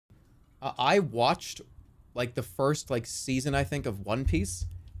I watched like the first like season, I think, of One Piece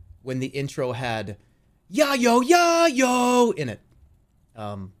when the intro had "ya yo" in it.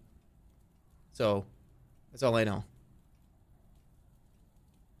 So that's all I know.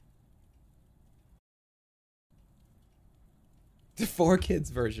 The 4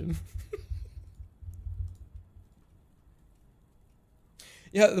 kids version.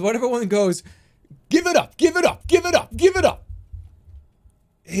 Yeah, whatever one goes, give it up, give it up, give it up, give it up.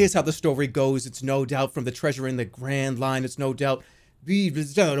 Here's how the story goes. It's no doubt from the treasure in the grand line. It's no doubt.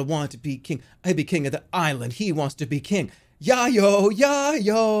 Beavers don't want to be king. I be king of the island. He wants to be king. Ya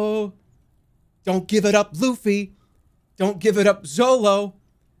yo. Don't give it up, Luffy. Don't give it up, Zolo.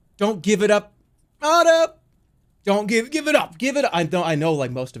 Don't give it up, Oda. Don't give it up. Give it up. I know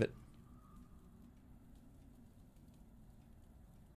like most of it.